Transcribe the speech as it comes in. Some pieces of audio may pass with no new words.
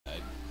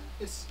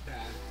It's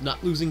bad.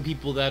 Not losing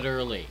people that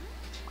early.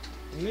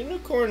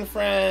 Unicorn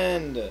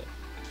friend.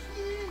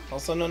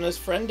 Also known as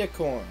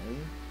Friendicorn.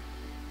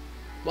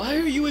 Why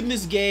are you in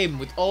this game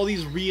with all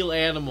these real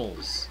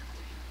animals?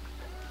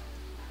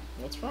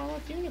 What's wrong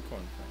with Unicorn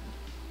friend?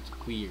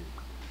 It's weird.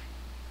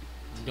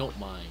 Don't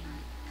mind.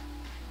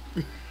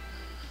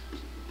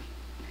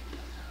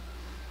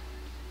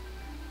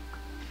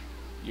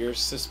 Your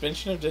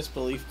suspension of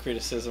disbelief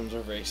criticisms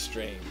are very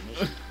strange.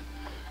 I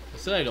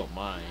said I don't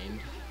mind.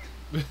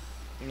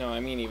 No, I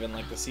mean even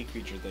like the sea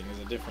creature thing is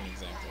a different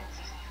example.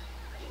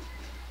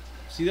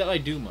 See, that I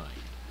do mind.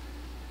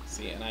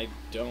 See, and I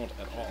don't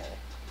at all.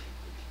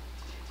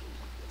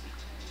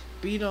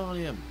 Beat on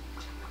him.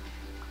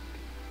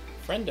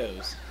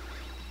 Friendos.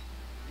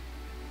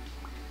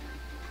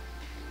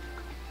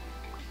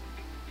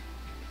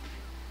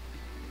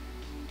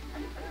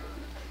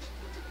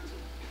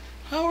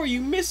 How are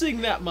you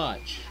missing that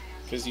much?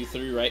 Because you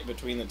threw right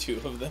between the two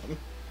of them.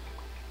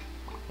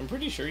 I'm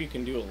pretty sure you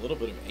can do a little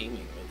bit of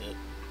aiming with it.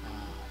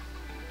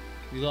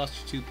 We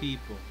lost 2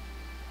 people.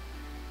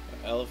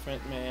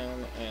 Elephant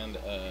Man and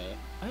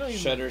I don't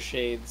even... Shutter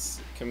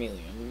Shade's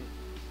Chameleon.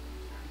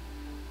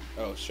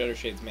 Oh, Shutter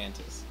Shade's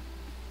Mantis.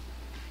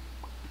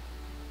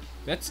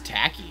 That's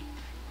tacky.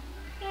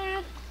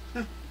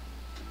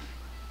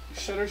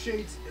 Shutter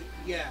Shades,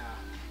 yeah.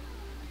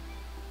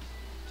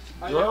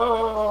 I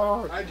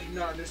do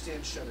not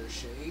understand Shutter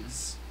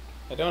Shades.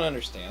 I don't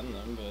understand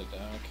them, but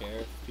I don't care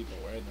if people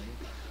wear them.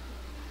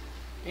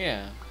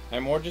 Yeah. I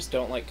more just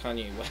don't like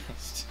Kanye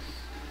West.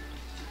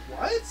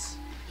 What?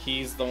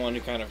 He's the one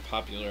who kind of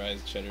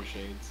popularized Shutter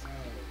Shades.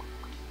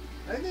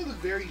 I think they look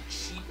very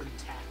cheap and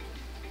tacky.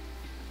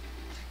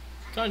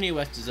 Kanye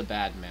West is a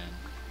bad man.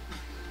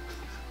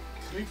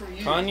 Coming from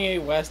you.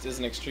 Kanye West is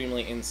an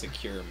extremely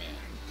insecure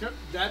man.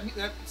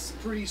 That's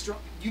pretty strong.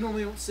 You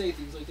normally don't say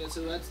things like that,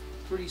 so that's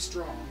pretty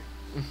strong.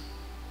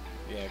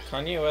 Yeah,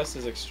 Kanye West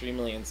is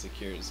extremely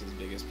insecure is his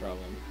biggest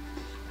problem.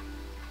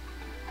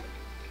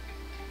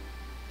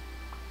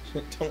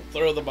 Don't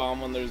throw the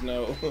bomb when there's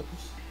no...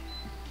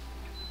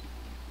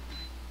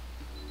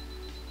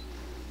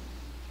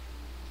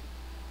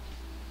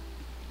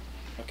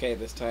 Okay,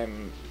 this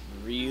time,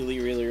 really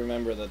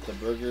remember that the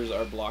burgers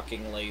are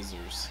blocking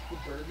lasers. The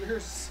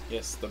burgers?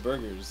 Yes, the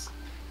burgers.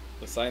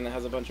 The sign that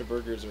has a bunch of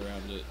burgers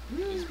around it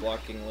is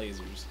blocking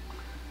lasers.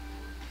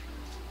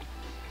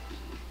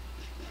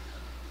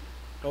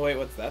 Oh wait,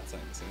 what's that sign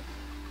say?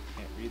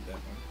 Can't read that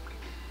one.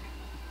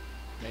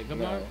 Mega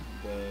No, Mart?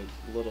 the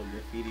little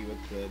graffiti with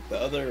the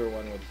other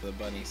one with the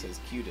bunny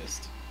says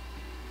cutest.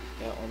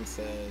 That one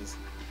says,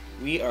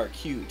 "We are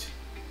cute."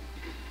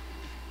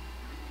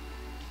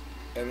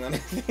 And then I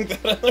think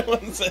that other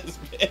one says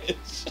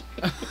bitch.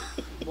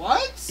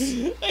 What?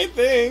 I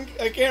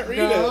think. I can't read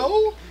it.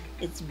 No.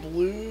 It's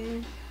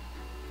blue.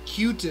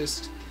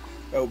 Cutest.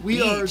 Oh,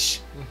 We are- beach.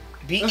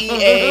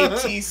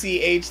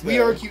 B-E-A-T-C-H. We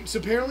are cute. So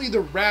apparently the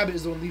rabbit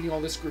is the one leaving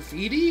all this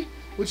graffiti,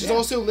 which is Yeah.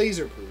 also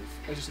laser proof.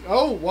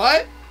 Oh,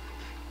 what?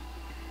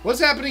 What's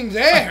happening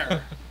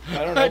there?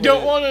 I don't know. I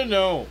don't want to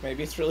know.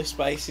 Maybe it's really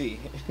spicy.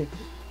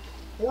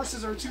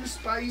 Horses are too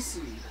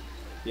spicy.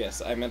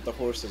 Yes, I meant the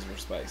horses were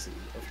spicy,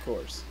 of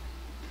course.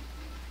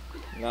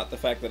 Not the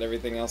fact that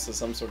everything else is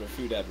some sort of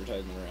food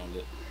advertisement around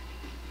it.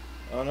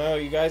 Oh no,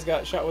 you guys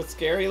got shot with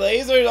scary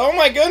lasers! Oh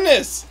my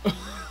goodness!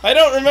 I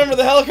don't remember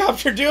the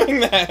helicopter doing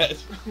that!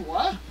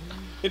 What?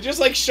 It just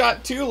like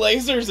shot 2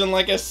 lasers in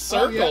like a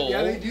circle. Oh,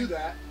 yeah, they do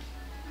that.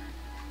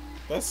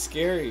 That's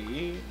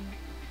scary.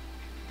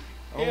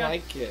 I don't Yeah.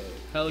 like it.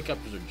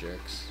 Helicopters are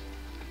jerks.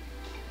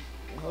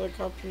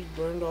 Helicopters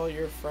burned all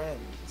your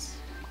friends.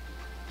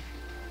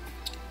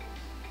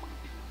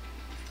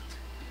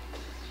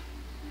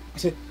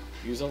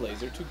 Use a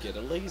laser to get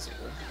a laser.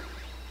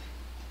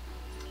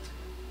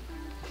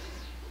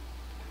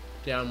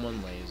 Down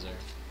 1 laser.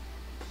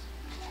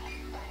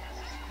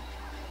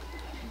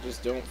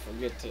 Just don't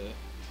forget to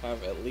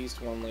have at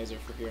least 1 laser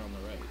for here on the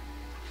right.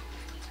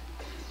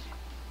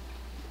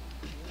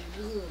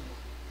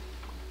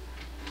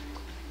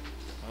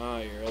 Ah,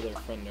 your other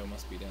friendo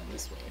must be down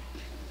this way.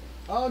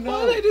 Oh no!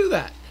 Why did I do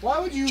that? Why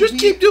would you? Just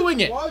keep doing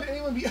it. Why would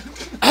anyone be?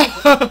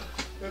 At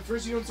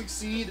first, you don't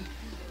succeed.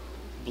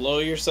 Blow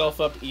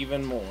yourself up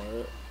even more.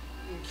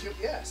 And kill,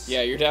 yes.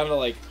 Yeah, you're down to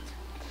like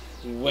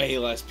way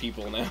less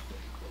people now.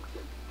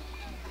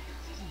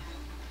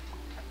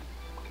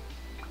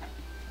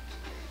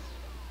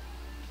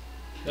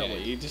 That Yeah,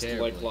 went you just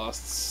terribly. like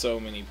lost so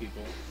many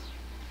people.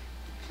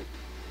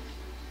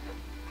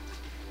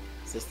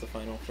 Is this the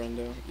final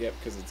friendo? Yep,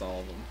 because it's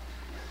all of them.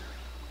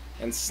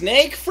 And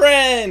Snake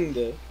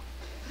Friend!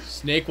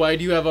 Snake, why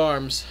do you have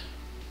arms?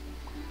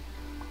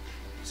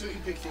 So you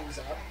pick things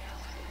up.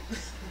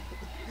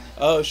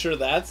 Oh, sure,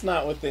 that's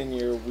not within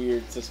your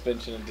weird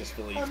suspension of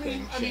disbelief I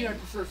thing. mean, I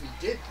prefer if he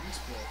didn't,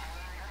 but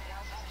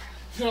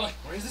they're like,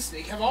 why does the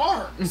snake have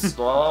arms?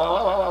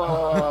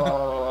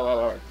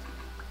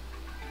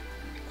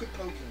 Quit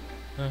poking.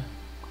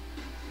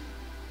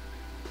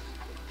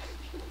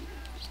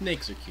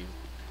 Snakes are cute.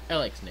 I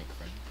like Snake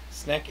Friend.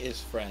 Snack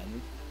is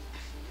friend.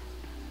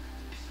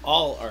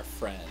 all our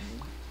friend.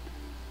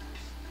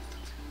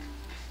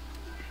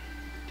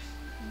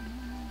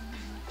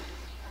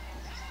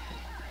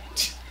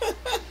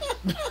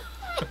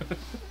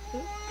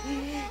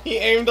 He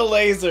aimed a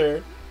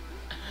laser,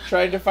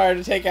 tried to fire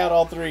to take out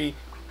all three,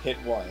 hit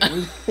one.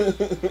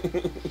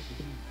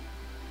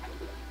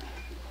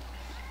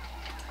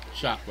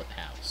 Chocolate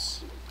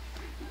house.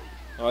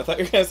 Oh, I thought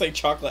you were gonna say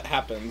chocolate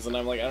happens, and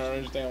I'm like, I don't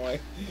understand why.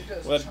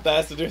 What that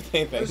has to do with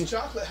anything? What does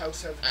chocolate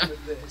house have to do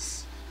with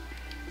this?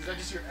 Is that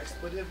just your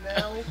expletive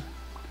now?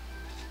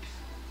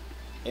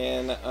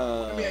 And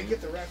I mean, I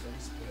get the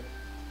reference,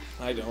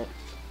 but I don't.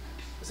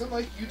 it's not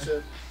like you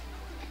took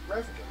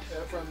reference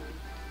from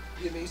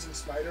The Amazing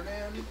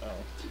Spider-Man.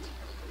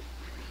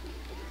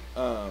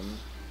 Oh.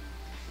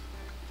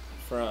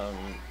 From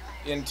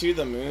Into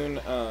the Moon,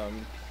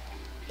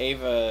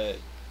 Ava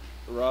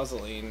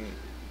Rosaline,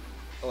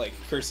 like,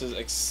 curses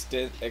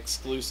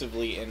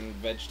exclusively in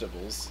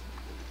vegetables.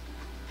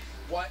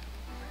 What?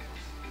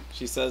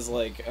 She says,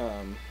 like,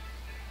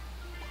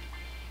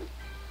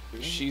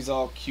 she's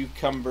all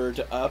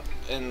cucumbered up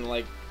and,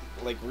 like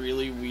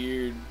really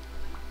weird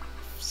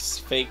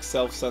fake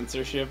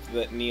self-censorship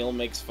that Neil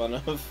makes fun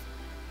of.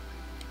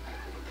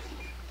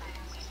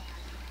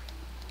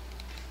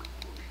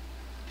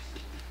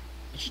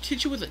 I should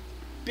hit you with a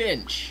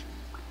bench.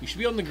 You should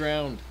be on the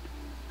ground.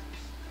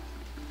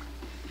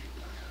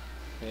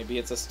 Maybe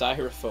it's a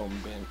styrofoam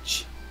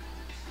bench.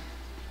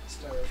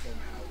 Styrofoam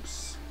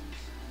house.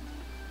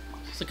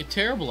 It's like a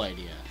terrible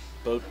idea.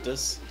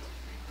 Botus.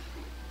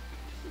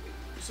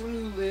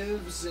 Someone who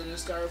lives in a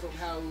styrofoam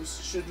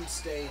house shouldn't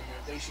stay in it.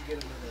 They should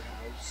get another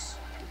house.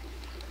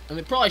 And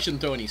they probably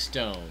shouldn't throw any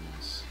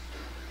stones.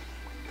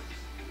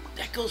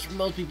 That goes for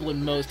most people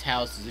in most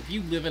houses. If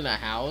you live in a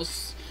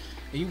house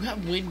and you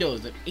have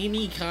windows of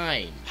any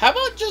kind. How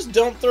about just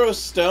don't throw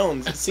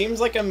stones? It seems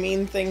like a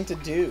mean thing to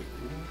do.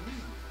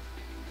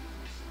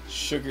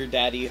 Sugar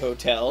Daddy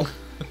Hotel.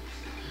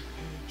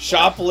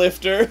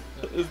 Shoplifter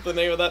is the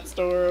name of that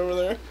store over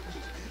there.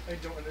 I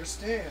don't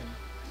understand.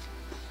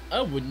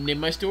 I wouldn't name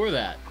my store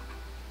that.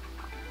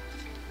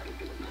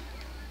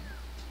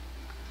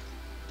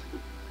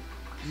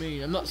 I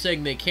mean, I'm not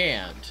saying they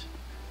can't.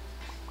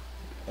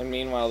 And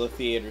meanwhile, the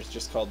theater's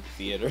just called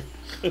theater.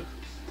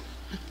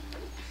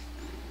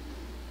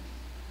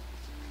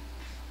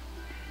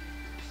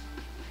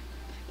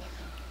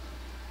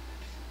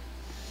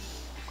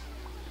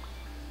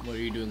 What are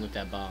you doing with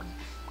that bomb?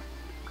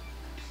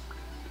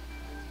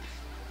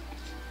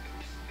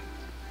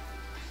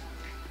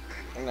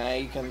 Now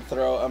you can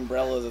throw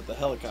umbrellas at the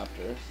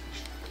helicopter.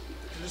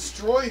 To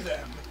destroy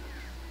them.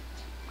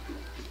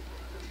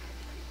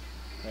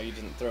 No, you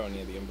didn't throw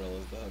any of the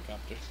umbrellas at the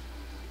helicopter.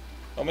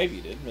 Oh, maybe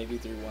you did. Maybe you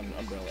threw one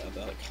umbrella at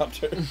the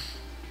helicopter.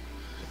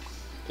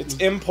 It's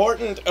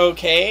important,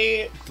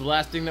 okay? It's the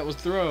last thing that was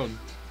thrown.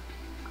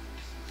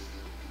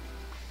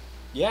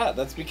 Yeah,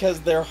 that's because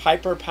they're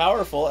hyper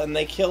powerful and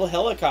they kill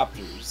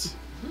helicopters.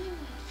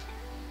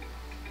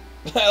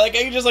 Like, I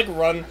can just, like,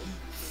 run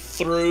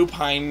through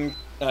palm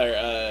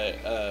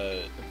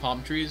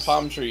trees?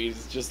 Palm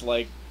trees, just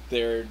like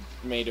they're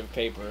made of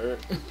paper.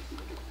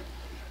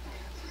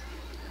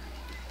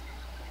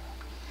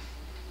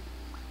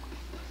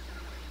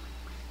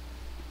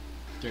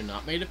 They're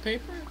not made of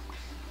paper?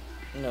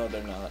 No,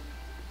 they're not.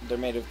 They're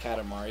made of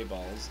Katamari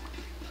balls.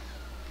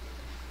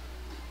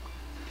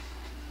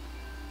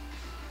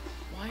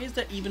 Why is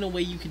that even a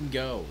way you can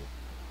go?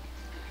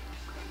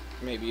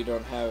 Maybe you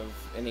don't have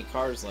any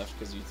cars left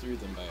because you threw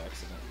them by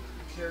accident.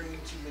 You're carrying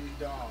too many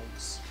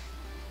dogs.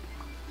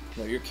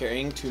 No, you're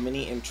carrying too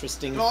many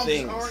interesting Dogs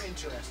things. are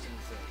interesting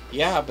things.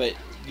 Yeah, but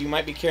you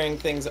might be carrying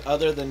things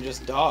other than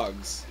just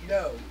dogs.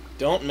 No.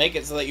 Don't make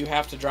it so that you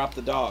have to drop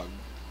the dog.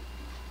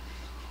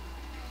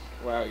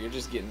 Wow, you're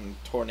just getting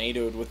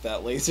tornadoed with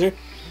that laser.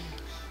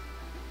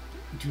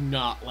 Do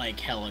not like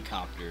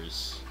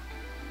helicopters.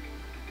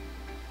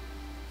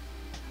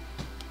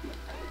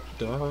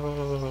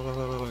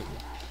 Dog.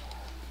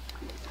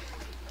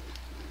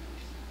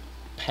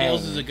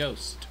 Tails is a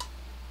ghost.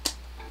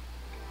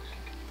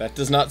 That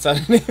does not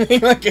sound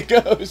anything like a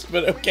ghost,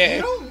 but okay.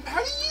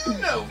 How do you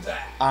know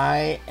that?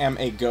 I am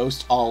a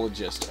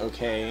ghostologist,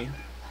 okay?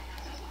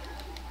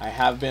 I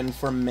have been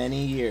for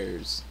many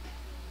years.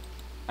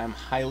 I'm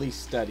highly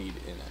studied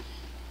in it.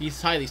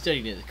 He's highly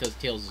studied in it because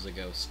Tails is a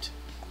ghost.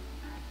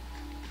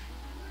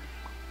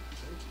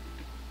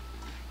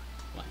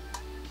 What?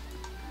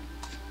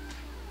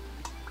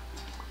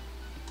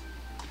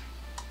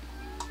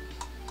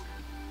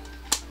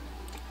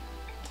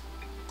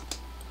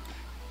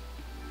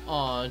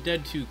 Aw,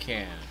 dead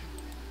toucan.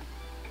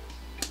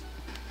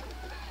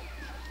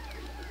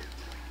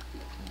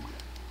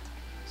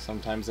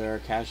 Sometimes there are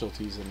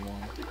casualties in war.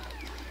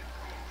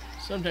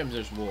 Sometimes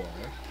there's war.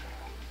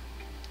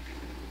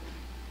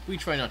 We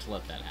try not to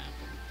let that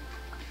happen.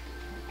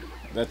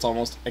 That's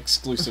almost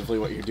exclusively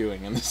what you're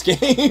doing in this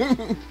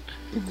game.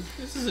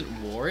 This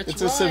isn't war,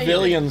 it's a rioting.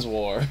 civilians'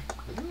 war.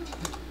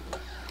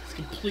 It's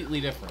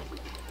completely different.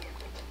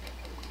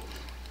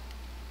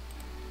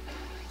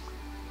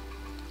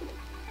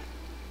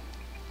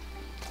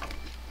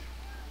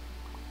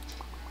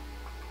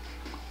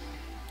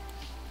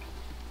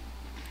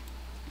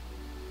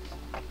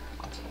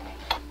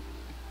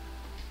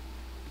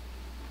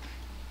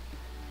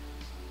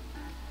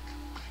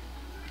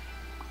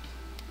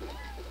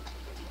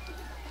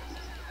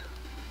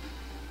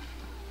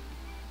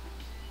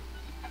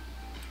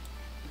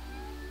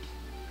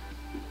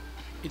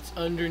 It's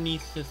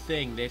underneath the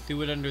thing. They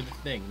threw it under the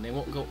thing. They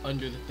won't go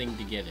under the thing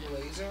to get it.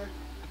 Laser.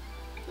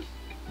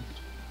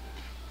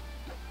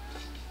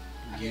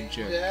 You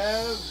jerks.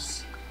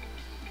 Devs.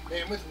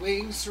 Man with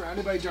wings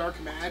surrounded by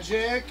dark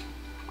magic.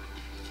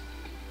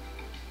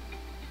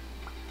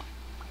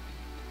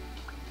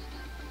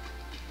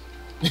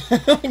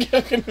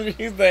 I'm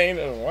confused.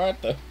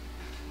 What the?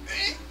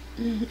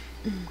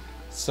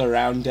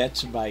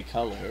 Surrounded by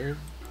color.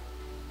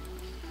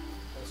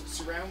 That's what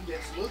surrounded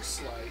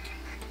looks like.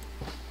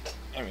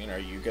 I mean, are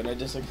you gonna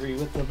disagree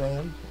with the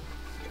man?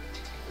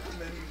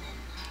 And then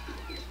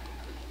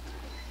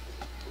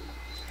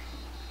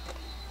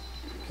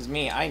Because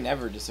me, I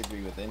never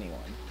disagree with anyone.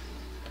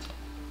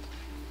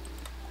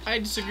 I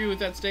disagree with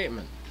that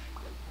statement.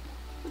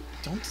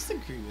 Don't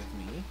disagree with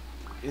me.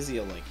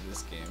 Izzy'll like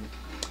this game.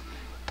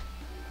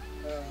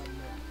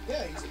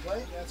 yeah, he's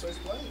playing. That's why he's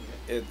playing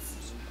it.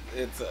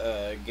 It's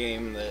a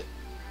game that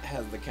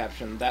has the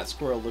caption, "That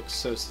squirrel looks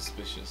so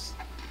suspicious."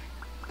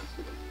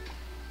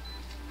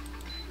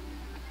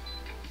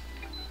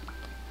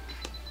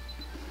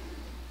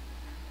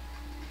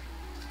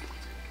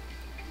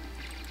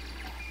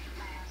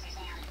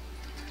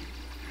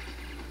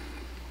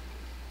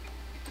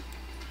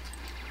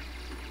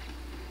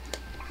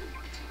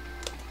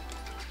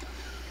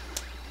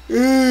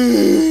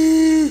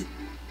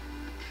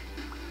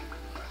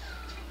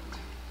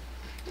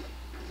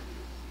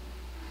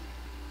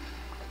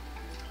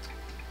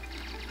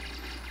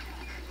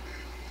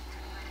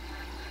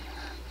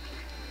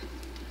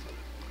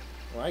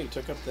 Wow, you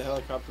took up the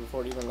helicopter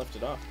before it even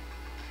lifted off.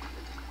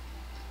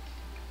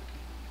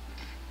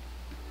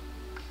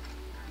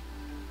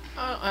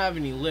 I don't have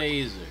any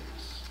lasers.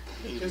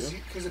 Yeah, you do.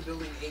 Because of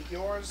building 8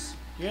 yours.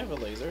 You have a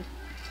laser.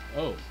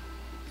 Oh.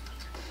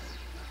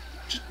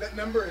 That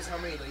number is how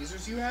many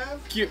lasers you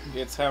have.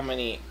 It's how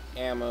many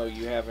ammo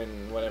you have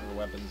in whatever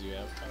weapons you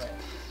have. Oh.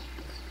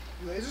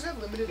 Do lasers have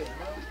limited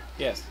ammo?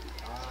 Yes.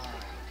 Ah.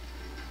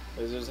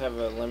 Lasers have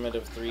a limit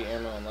of 3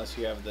 ammo unless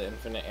you have the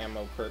infinite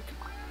ammo perk.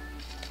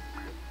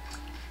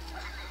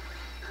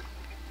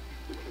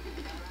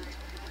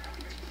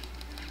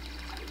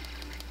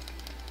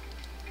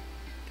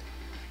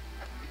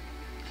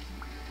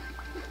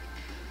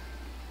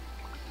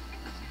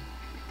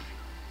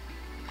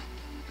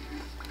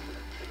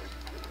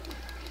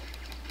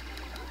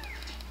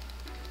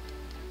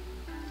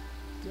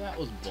 That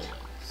was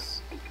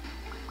bullets.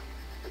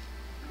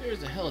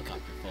 There's a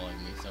helicopter following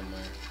me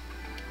somewhere.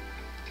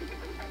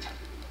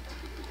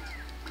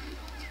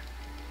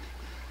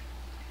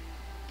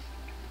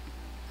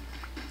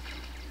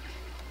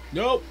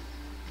 Nope!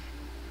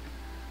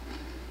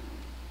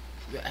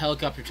 That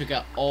helicopter took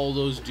out all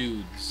those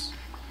dudes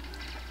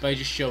by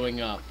just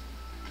showing up.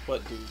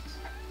 What dudes?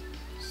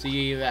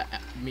 See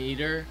that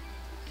meter?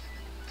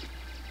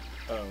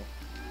 Oh.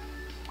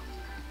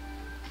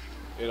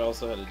 It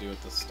also had to do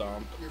with the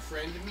stomp. Your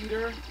friend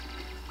meter?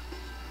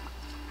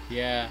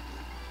 Yeah.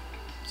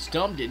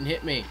 Stomp didn't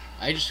hit me.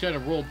 I just kind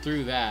of rolled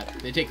through that.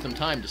 They take some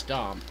time to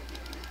stomp.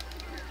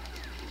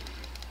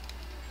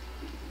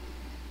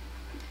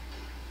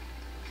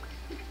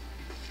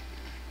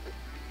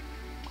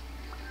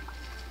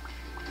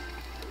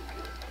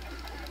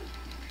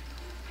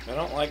 I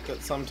don't like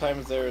that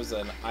sometimes there's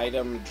an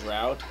item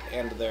drought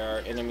and there are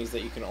enemies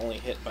that you can only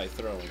hit by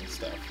throwing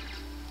stuff.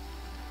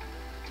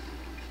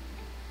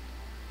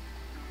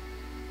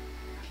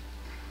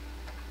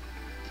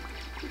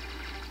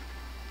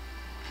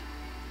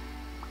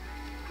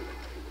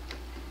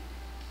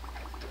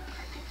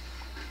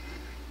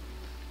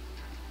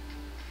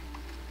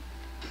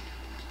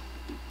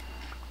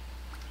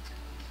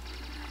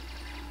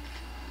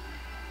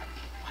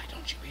 Why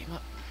don't you aim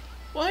up?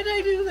 Why did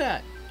I do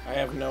that? I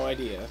have no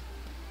idea.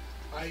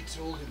 I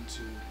told him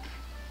to.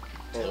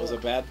 Well, it was a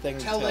bad thing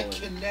to tell him.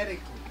 Telekinetically,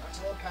 not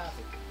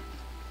telepathically.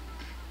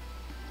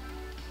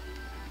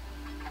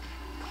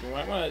 You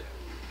might want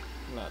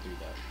to not do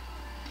that.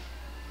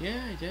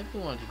 Yeah, I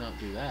definitely want to not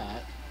do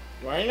that.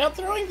 Why are you not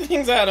throwing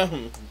things at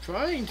him? I'm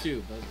trying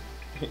to,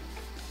 but...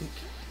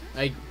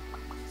 I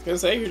was gonna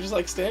say, you're just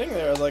like standing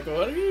there. I was like,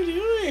 what are you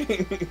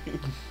doing?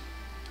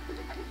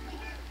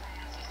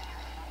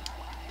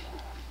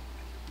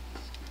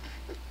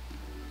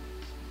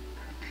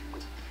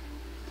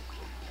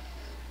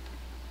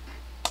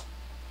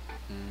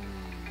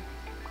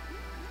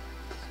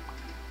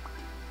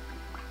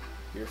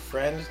 Your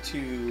friend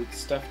to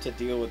stuff to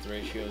deal with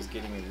ratio is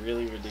getting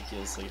really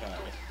ridiculously high.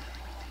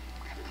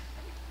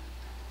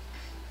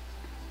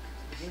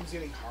 The game's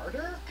getting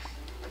harder?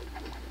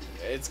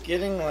 It's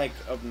getting, like,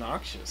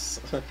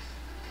 obnoxious.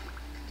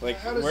 Like,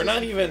 How does we're this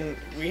not feel? even...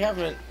 We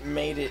haven't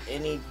made it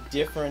any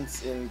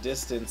difference in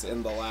distance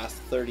in the last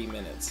 30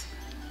 minutes.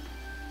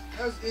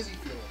 How's Izzy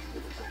feeling?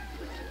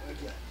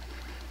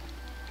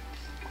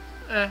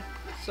 Again.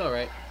 it's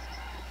alright.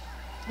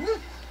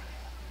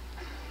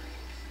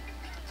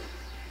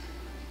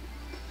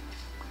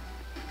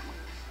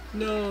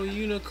 No,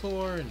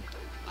 unicorn.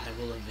 I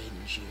will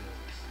avenge you.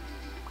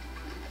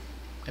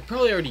 I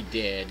probably already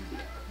did.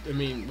 I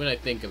mean, when I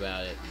think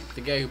about it,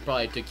 the guy who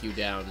probably took you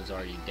down is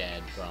already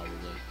dead, probably.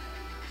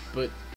 But